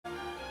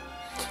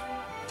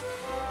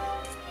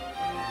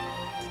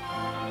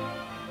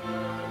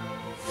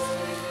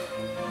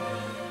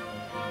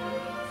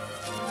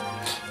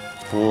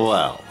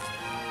Well,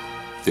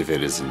 if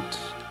it isn't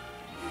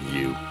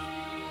you.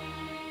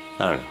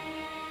 I don't know.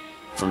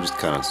 I'm just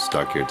kind of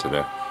stuck here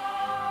today.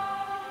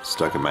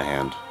 Stuck in my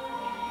hand.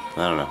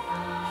 I don't know.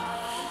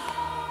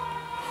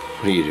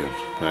 What are you doing?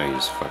 Oh, you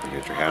just fucking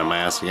get your hand on my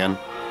ass again?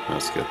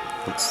 That's good.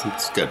 It's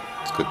good.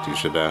 It's good. You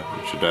should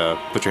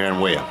put your hand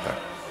way up there.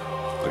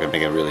 Like,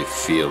 make it really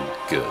feel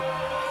good.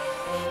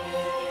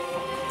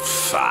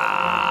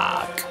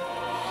 Fuck.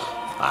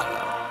 I don't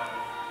know.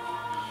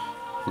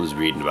 I was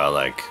reading about,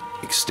 like,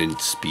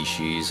 extinct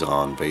species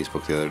on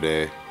Facebook the other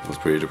day. It was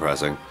pretty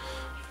depressing.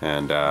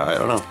 And I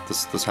don't know.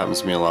 This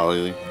happens to me a lot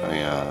lately.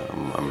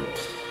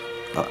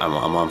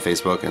 I'm on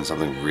Facebook and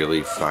something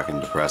really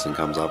fucking depressing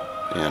comes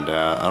up, and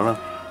I don't know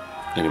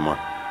anymore.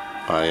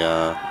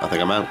 I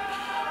think I'm out.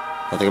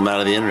 I think I'm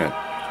out of the internet.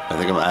 I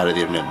think I'm out of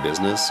the internet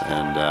business.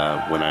 And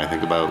when I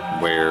think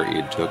about where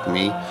it took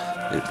me,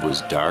 it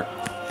was dark,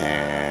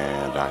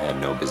 and I had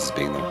no business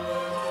being there.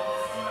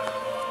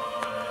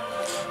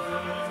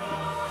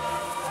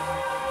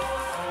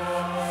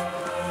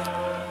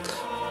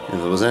 If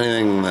there was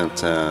anything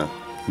that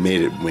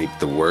made it make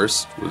the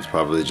worst, it was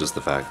probably just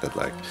the fact that,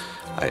 like,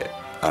 I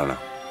don't know,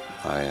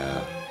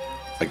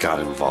 I got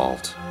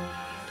involved.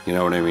 You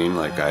know what I mean?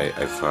 Like, I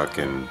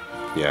fucking,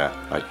 yeah,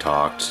 I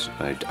talked,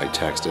 I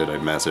texted, I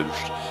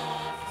messaged,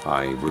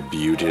 I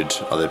rebuted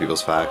other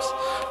people's facts,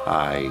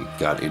 I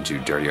got into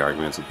dirty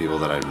arguments with people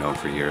that I've known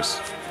for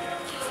years.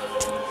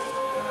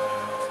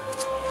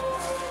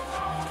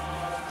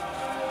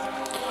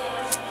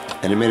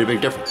 And it made a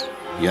big difference,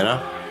 you know?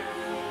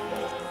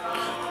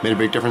 Made a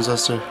big difference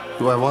as to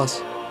who I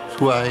was,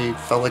 who I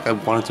felt like I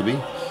wanted to be.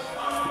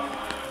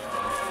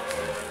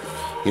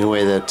 In a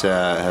way that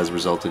has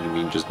resulted in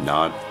me just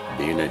not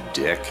being a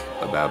dick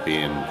about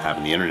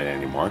having the internet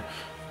anymore.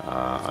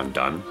 I'm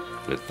done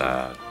with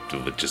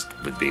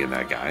being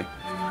that guy.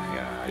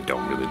 I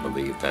don't really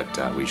believe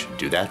that we should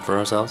do that for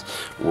ourselves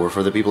or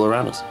for the people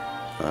around us,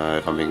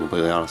 if I'm being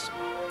completely honest.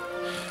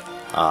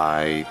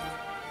 I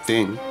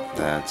think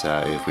that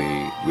if we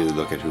really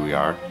look at who we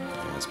are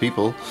as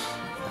people,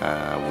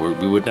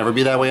 we would never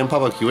be that way in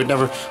public. You would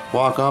never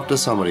walk up to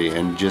somebody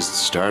and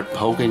just start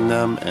poking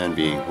them and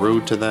being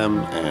rude to them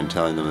and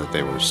telling them that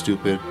they were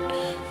stupid.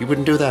 You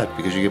wouldn't do that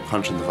because you get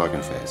punched in the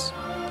fucking face.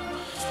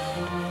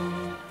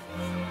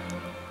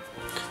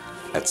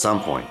 At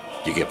some point,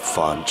 you get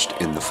punched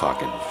in the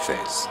fucking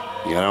face.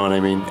 You know what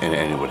I mean? And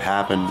it would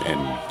happen,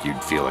 and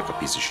you'd feel like a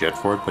piece of shit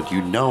for it, but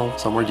you'd know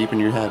somewhere deep in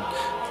your head,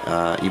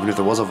 even if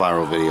there was a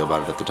viral video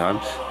about it at the time,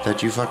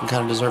 that you fucking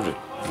kind of deserved it.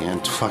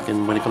 And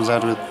fucking, when it comes down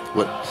to it,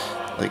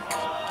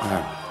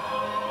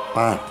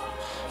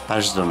 I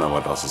just don't know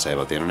what else to say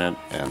about the internet,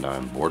 and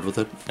I'm bored with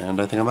it,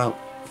 and I think I'm out.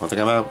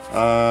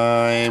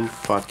 I'm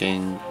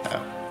fucking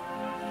out.